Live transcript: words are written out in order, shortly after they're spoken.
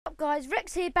guys,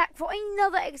 Rex here, back for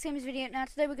another X Games video. Now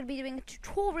today we're going to be doing a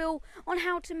tutorial on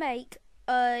how to make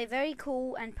a very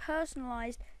cool and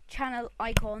personalised channel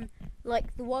icon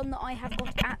like the one that I have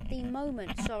got at the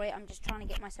moment. Sorry, I'm just trying to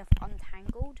get myself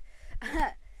untangled.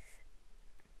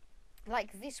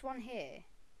 Like this one here.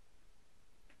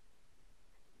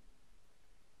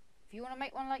 If you want to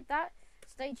make one like that,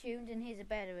 stay tuned, and here's a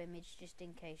better image just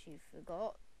in case you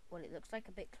forgot what it looks like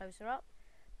a bit closer up.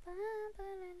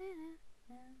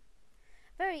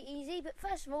 Very easy, but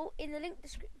first of all, in the link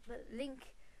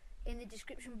in the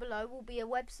description below will be a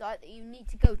website that you need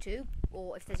to go to,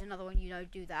 or if there's another one, you know,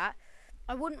 do that.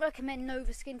 I wouldn't recommend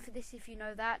Nova Skin for this if you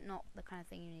know that, not the kind of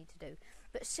thing you need to do.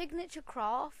 But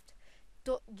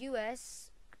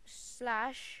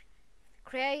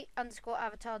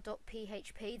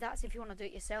signaturecraft.us/create_avatar.php, that's if you want to do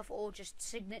it yourself, or just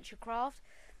signature craft.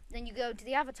 Then you go to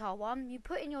the avatar one, you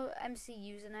put in your MC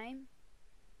username,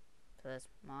 so that's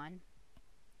mine.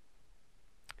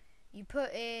 You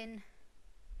put in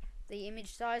the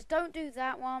image size. Don't do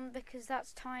that one because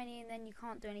that's tiny and then you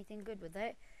can't do anything good with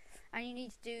it. And you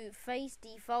need to do face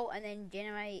default and then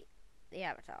generate the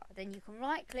avatar. Then you can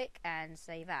right click and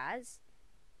save as.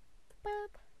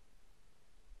 Boop.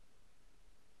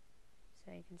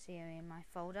 So you can see it in my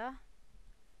folder.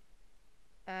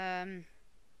 Let's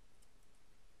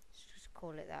just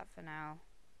call it that for now.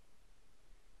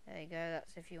 There you go,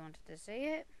 that's if you wanted to see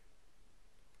it.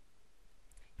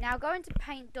 Now go into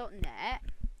paint.net,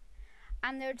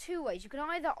 and there are two ways. You can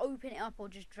either open it up or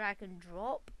just drag and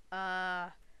drop.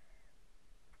 Yeah,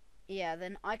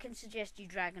 then I can suggest you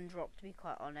drag and drop, to be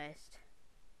quite honest.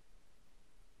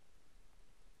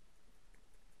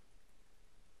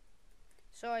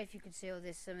 Sorry if you could see all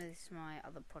this. Some of this is my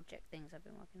other project things I've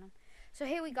been working on. So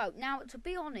here we go. Now, to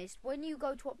be honest, when you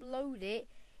go to upload it,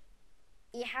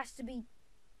 it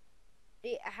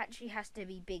actually has to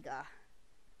be bigger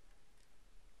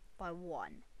by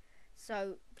 1.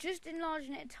 So just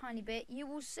enlarging it a tiny bit, you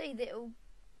will see that it will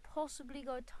possibly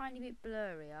go a tiny bit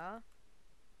blurrier,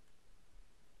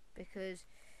 because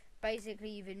basically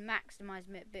you've been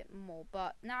maximizing it a bit more.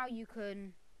 But now you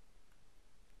can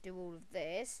do all of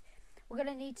this. We're going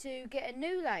to need to get a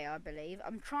new layer, I believe.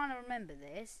 I'm trying to remember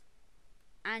this.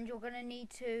 And you're going to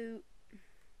need to,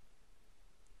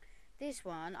 this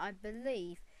one, I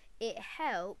believe it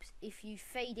helps if you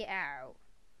fade it out.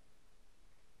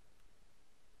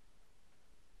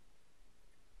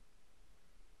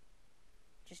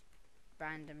 Just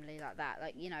randomly like that,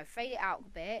 like, you know, fade it out a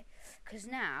bit, because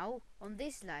now on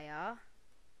this layer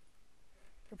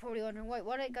you're probably wondering, wait,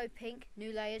 why don't it go pink?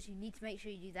 New layers, you need to make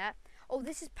sure you do that. Oh,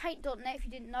 this is paint.net. If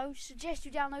you didn't know, suggest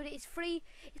you download it. It's free.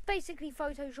 It's basically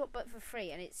Photoshop but for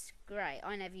free, and it's great.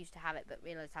 I never used to have it, but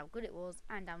realised how good it was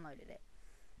and downloaded it.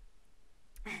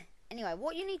 Anyway,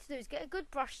 what you need to do is get a good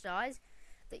brush size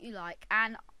that you like,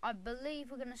 and I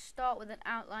believe we're going to start with an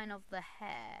outline of the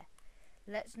hair.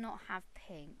 Let's not have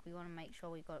pink. We want to make sure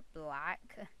we got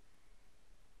black.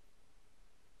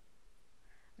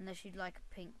 Unless you'd like a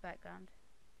pink background.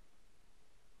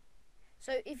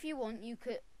 So if you want, you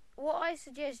could, what I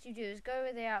suggest you do is go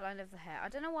with the outline of the hair. I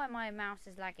don't know why my mouse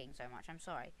is lagging so much, I'm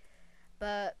sorry.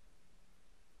 But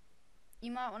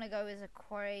you might want to go with a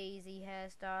crazy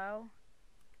hairstyle.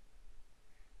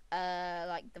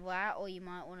 Like that, or you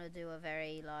might want to do a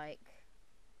very, like,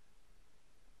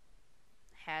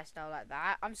 hairstyle like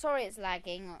that. I'm sorry it's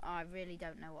lagging, I really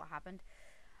don't know what happened.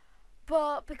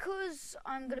 But because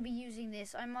I'm going to be using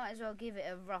this, I might as well give it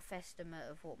a rough estimate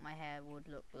of what my hair would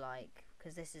look like,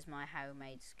 because this is my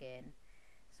homemade skin.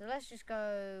 So let's just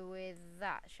go with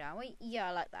that, shall we? Yeah,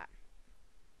 I like that.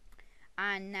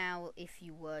 And now, if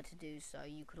you were to do so,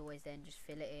 you could always then just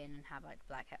fill it in and have like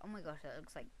black hair. Oh my gosh, that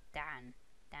looks like Dan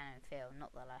and Phil.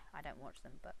 Not that I don't watch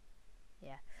them, but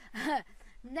yeah.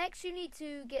 Next, you need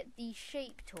to get the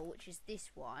shape tool, which is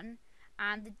this one.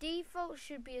 And the default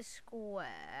should be a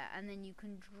square, and then you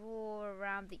can draw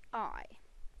around the eye.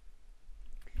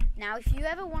 Now, if you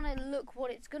ever want to look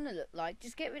what it's going to look like,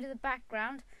 just get rid of the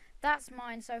background. That's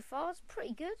mine so far. It's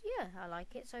pretty good. Yeah, I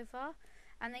like it so far.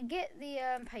 And then get the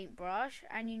paintbrush,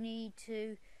 and you need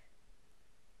to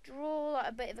draw like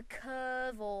a bit of a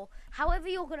curve, or however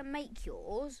you're going to make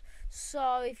yours.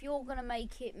 So if you're going to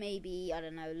make it maybe, I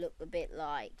don't know, look a bit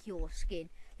like your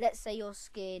skin. Let's say your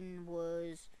skin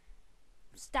was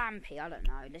Stampy, I don't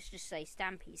know, let's just say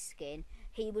Stampy's skin.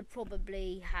 He would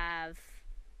probably have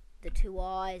the 2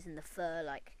 eyes and the fur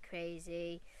like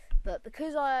crazy, but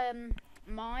because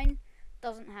mine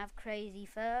doesn't have crazy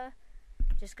fur,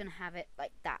 just gonna have it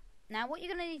like that. Now what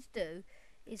you're gonna need to do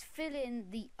is fill in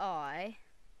the eye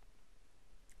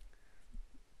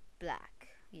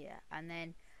black, yeah, and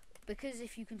then because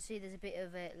if you can see there's a bit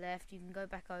of it left, you can go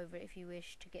back over it if you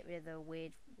wish to get rid of the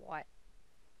weird white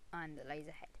and the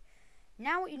laser head.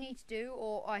 Now what you need to do,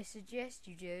 or I suggest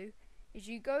you do, is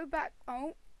you go back,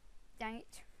 oh, dang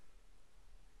it.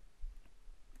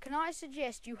 Can I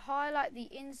suggest you highlight the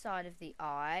inside of the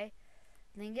eye,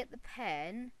 and then get the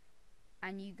pen,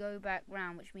 and you go back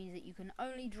round, which means that you can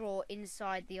only draw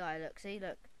inside the eye. Look, see,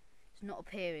 look, it's not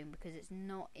appearing because it's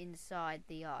not inside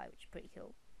the eye, which is pretty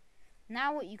cool.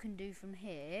 Now what you can do from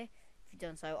here, if you've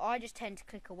done so, I just tend to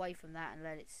click away from that and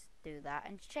let it do that,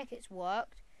 and check it's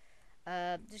worked.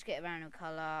 Just get a random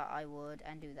colour, I would,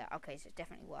 and do that. Okay, so it's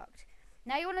definitely worked.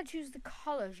 Now you want to choose the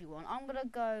colours you want. I'm going to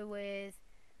go with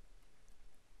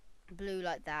blue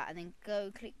like that, and then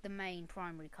go click the main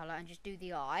primary colour and just do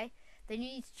the eye. Then you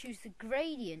need to choose the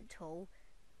gradient tool.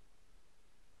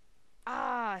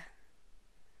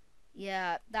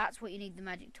 Yeah, that's what you need the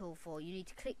magic tool for. You need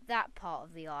to click that part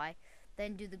of the eye,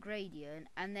 then do the gradient,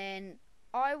 and then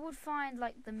I would find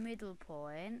like the middle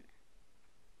point,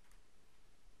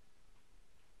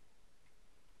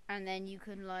 and then you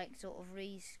can like sort of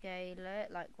rescale it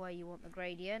like where you want the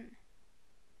gradient.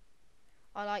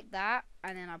 I like that,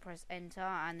 and then I press enter,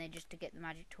 and then just to get the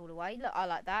magic tool away. Look, I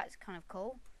like that, it's kind of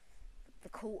cool. The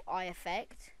cool eye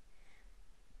effect.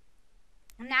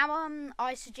 Now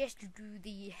I suggest you do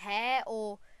the hair,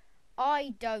 or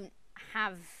I don't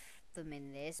have them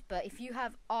in this, but if you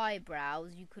have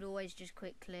eyebrows, you could always just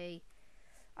quickly,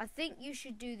 I think you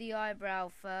should do the eyebrow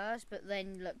first, but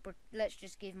then look, let's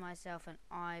just give myself an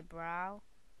eyebrow.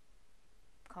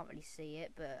 Can't really see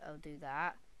it, but I'll do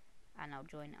that, and I'll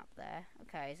join it up there.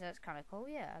 Okay, so that's kind of cool.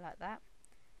 Yeah, I like that.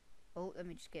 Oh, let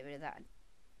me just get rid of that.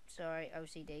 Sorry,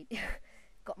 OCD.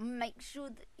 Got to make sure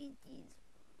that it is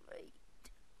right.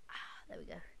 There we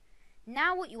go.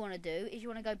 Now what you want to do is you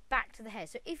want to go back to the hair.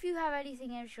 So if you have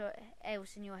anything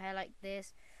else in your hair like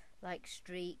this, like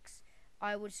streaks,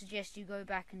 I would suggest you go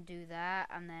back and do that,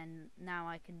 and then now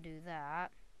I can do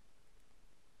that.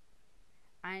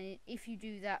 And if you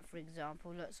do that, for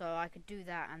example, look, so I could do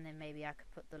that, and then maybe I could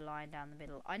put the line down the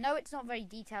middle. I know it's not very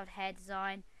detailed hair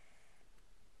design,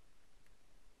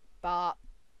 but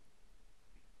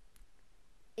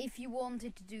if you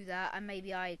wanted to do that, and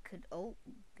maybe I could, oh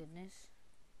goodness,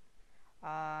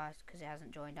 it's because it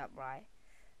hasn't joined up right.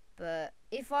 But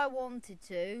if I wanted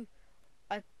to,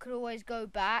 I could always go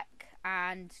back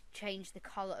and change the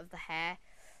colour of the hair.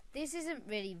 This isn't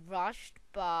really rushed,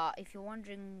 but if you're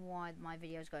wondering why my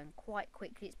video is going quite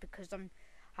quickly, it's because I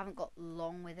haven't got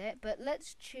long with it. But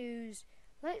let's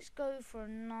go for a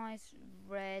nice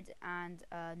red and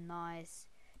a nice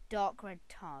dark red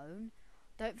tone.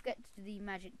 Don't forget to do the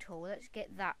magic tool. Let's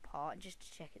get that part just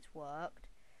to check it's worked.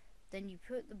 Then you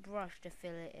put the brush to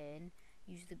fill it in.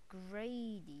 Use the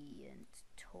gradient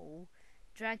tool.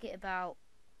 Drag it about,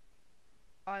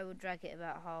 I would drag it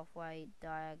about halfway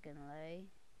diagonally.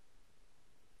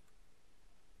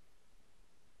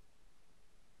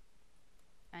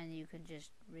 And you can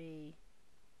just resize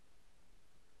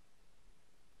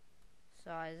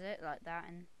it like that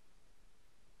and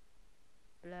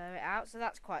blur it out. So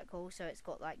that's quite cool. So it's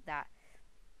got like that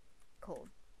cool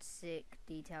sick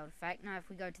detailed effect. Now if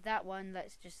we go to that one,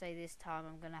 let's just say this time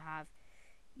I'm gonna have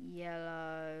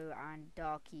yellow and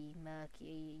darky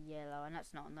murky yellow, and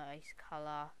that's not a nice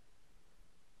colour.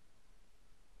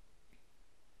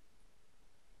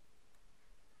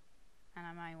 And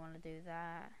I may want to do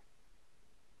that,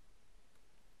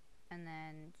 and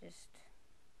then just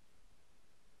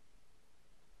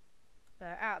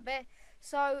blur it out a bit.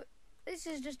 So this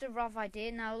is just a rough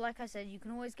idea. Now like I said, you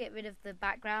can always get rid of the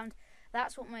background.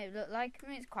 That's what may look like. I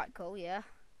mean, it's quite cool, yeah.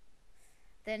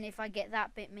 Then if I get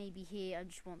that bit maybe here, I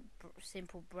just want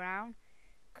simple brown,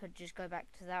 could just go back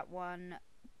to that one.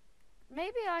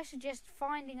 Maybe I suggest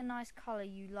finding a nice colour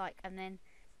you like and then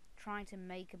trying to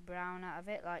make a brown out of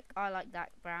it. Like I like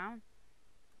that brown.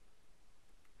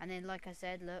 And then like I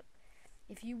said, look,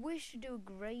 if you wish to do a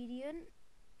gradient,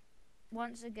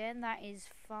 once again, that is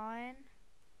fine.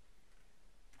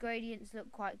 Gradients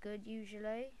look quite good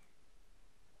usually.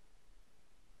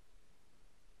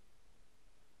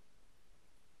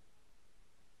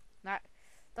 That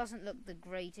doesn't look the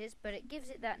greatest, but it gives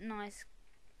it that nice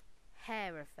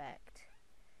hair effect.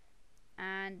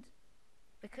 And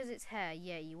because it's hair,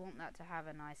 yeah, you want that to have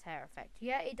a nice hair effect.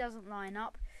 Yeah, it doesn't line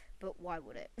up, but why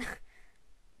would it?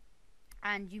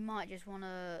 And you might just want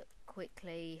to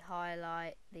quickly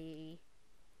highlight the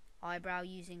eyebrow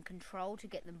using control to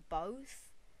get them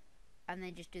both, and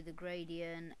then just do the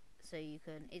gradient so you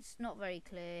can, it's not very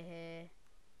clear here,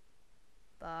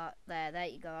 but there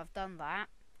you go, I've done that.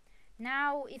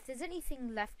 Now if there's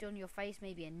anything left on your face,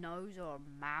 maybe a nose or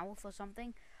a mouth or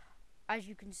something, as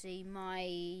you can see,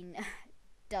 mine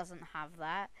doesn't have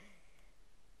that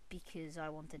because I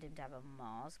wanted him to have a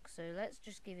mask. So let's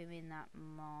just give him in that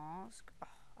mask. Oh,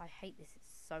 I hate this.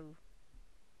 It's so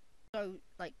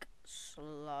like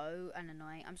slow and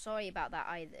annoying. I'm sorry about that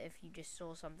either if you just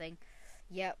saw something.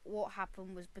 Yeah, what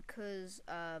happened was because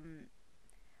I've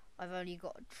only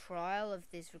got a trial of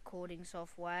this recording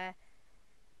software.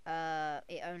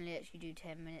 It only lets you do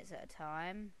 10 minutes at a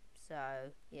time.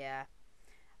 So yeah.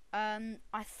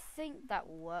 I think that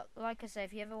will work. Like I say,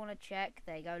 if you ever want to check,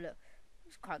 there you go. Look,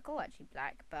 it's quite cool actually,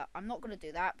 black. But I'm not gonna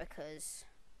do that because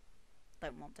I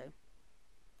don't want to.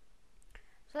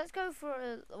 So let's go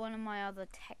for one of my other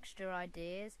texture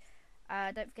ideas.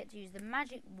 Don't forget to use the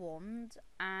magic wand.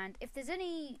 And if there's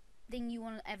anything you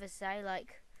want to ever say,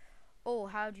 like, oh,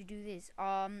 how do you do this?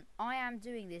 I am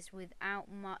doing this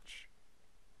without much.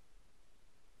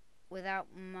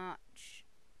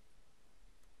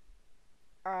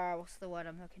 What's the word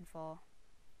I'm looking for?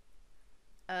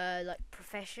 Like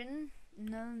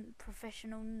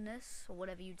professionalness or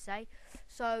whatever you'd say.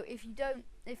 So if you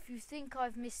think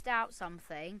I've missed out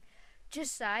something,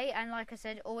 just say. And like I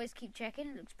said, always keep checking.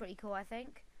 It looks pretty cool, I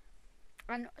think.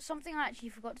 And something I actually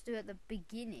forgot to do at the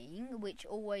beginning, which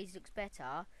always looks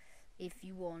better if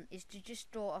you want, is to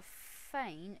just draw a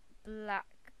faint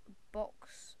black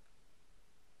box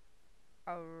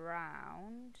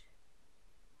around.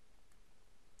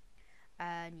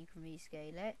 And you can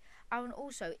rescale it. And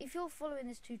also, if you're following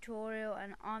this tutorial,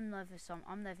 and I'm never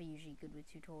usually good with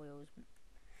tutorials,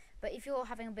 but if you're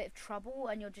having a bit of trouble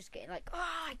and you're just getting like,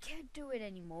 I can't do it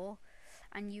anymore,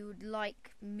 and you would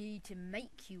like me to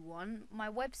make you one, my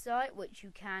website, which you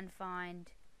can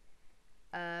find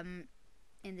in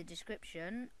the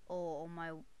description or on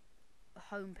my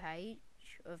homepage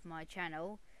of my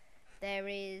channel, there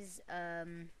is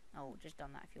just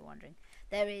done that if you're wondering,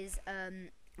 there is a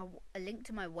link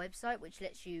to my website which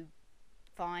lets you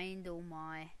find all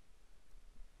my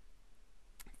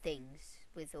things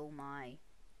with all my,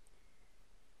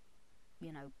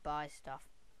 buy stuff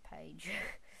page.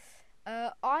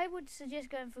 I would suggest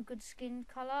going for good skin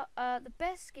colour. The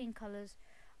best skin colours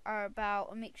are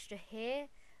about a mixture here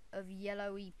of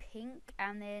yellowy pink,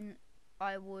 and then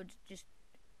I would just,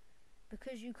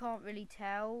 because you can't really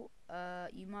tell,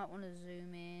 you might want to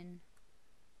zoom in.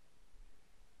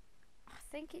 I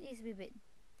think it needs to be a bit,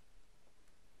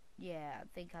 I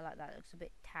think I like that. It looks a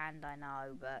bit tanned, I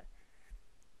know, but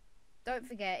don't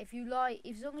forget, as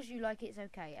long as you like it, it's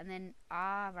okay. And then,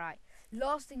 right,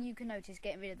 last thing you can notice,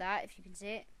 getting rid of that, if you can see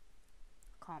it.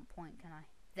 Can't point, can I?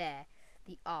 There,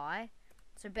 the eye.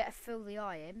 So better fill the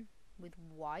eye in with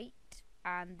white,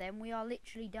 and then we are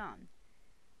literally done.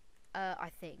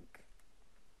 I think.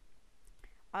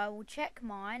 I will check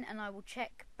mine, and I will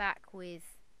check back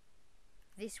with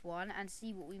this one and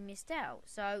see what we missed out.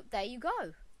 So there you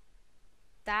go.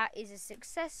 That is a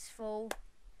successful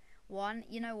one.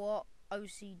 You know what?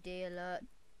 OCD alert.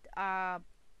 Bam.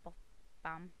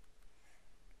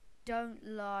 Don't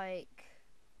like.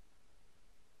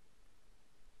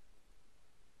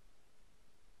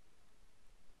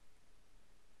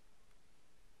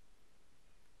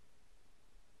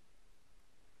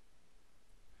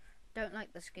 Don't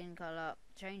like the skin colour.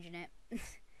 Changing it.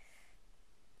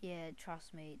 Yeah,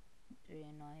 trust me, it's really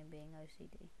annoying being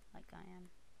OCD like I am.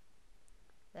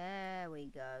 There we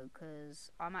go,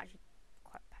 because I'm actually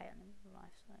quite pale in real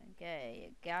life, so there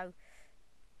you go.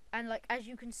 And like, as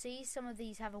you can see, some of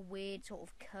these have a weird sort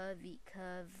of curve,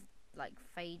 like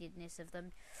fadedness of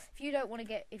them. If you don't want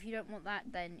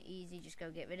that, then easy, just go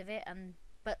get rid of it.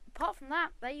 But apart from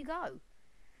that, there you go.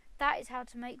 That is how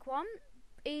to make one.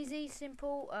 Easy,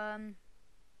 simple.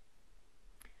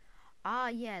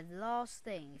 Yeah, the last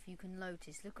thing, if you can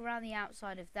notice, look around the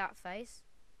outside of that face,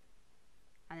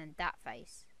 and then that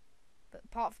face. But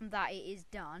apart from that, it is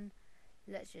done.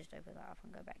 Let's just open that up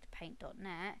and go back to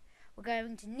paint.net. We're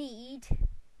going to need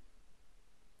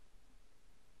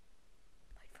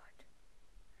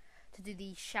to do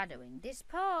the shadowing. This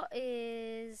part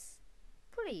is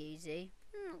pretty easy,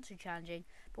 not too challenging.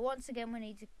 But once again, we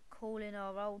need to call in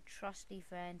our old trusty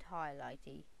friend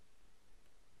Highlighty.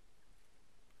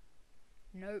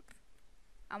 Nope.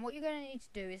 And what you're going to need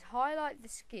to do is highlight the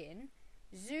skin,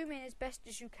 zoom in as best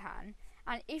as you can,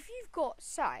 and if you've got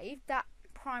saved that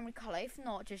primary colour, if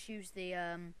not, just use the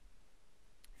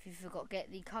if you forgot,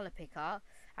 get the colour picker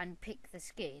and pick the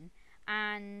skin,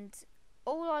 and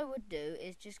all I would do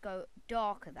is just go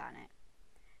darker than it,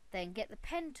 then get the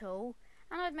pen tool,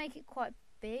 and I'd make it quite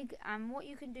big. And what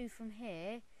you can do from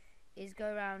here is go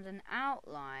around an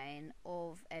outline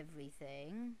of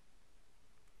everything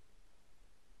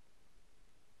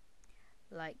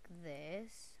like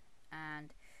this,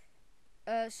 and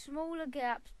smaller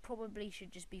gaps probably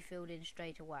should just be filled in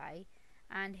straight away.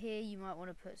 And here you might want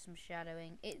to put some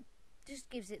shadowing. It just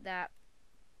gives it that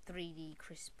 3D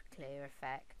crisp clear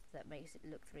effect that makes it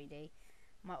look 3D.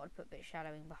 Might want to put a bit of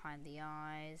shadowing behind the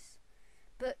eyes.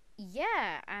 But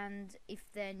yeah, and if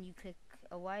then you click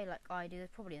away like I do, there's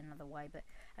probably another way,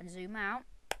 and zoom out,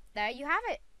 there you have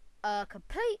it. A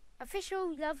complete,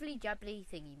 official, lovely, jubbly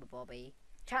thingy-bobby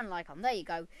channel icon. There you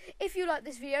go. If you like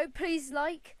this video, please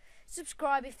like,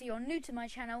 subscribe if you're new to my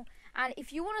channel, and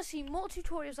if you want to see more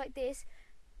tutorials like this,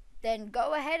 then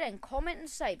go ahead and comment and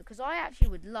say, because I actually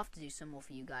would love to do some more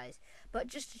for you guys. But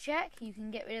just to check, you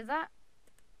can get rid of that,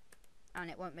 and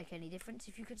it won't make any difference.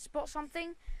 If you could spot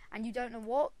something and you don't know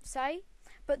what, say.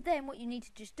 But then what you need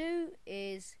to just do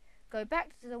is go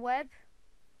back to the web,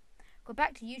 go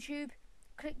back to YouTube,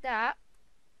 click that,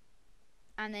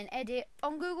 and then edit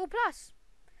on Google+.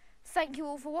 Thank you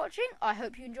all for watching. I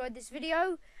hope you enjoyed this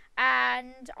video,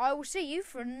 and I will see you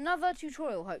for another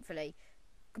tutorial, hopefully.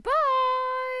 Goodbye!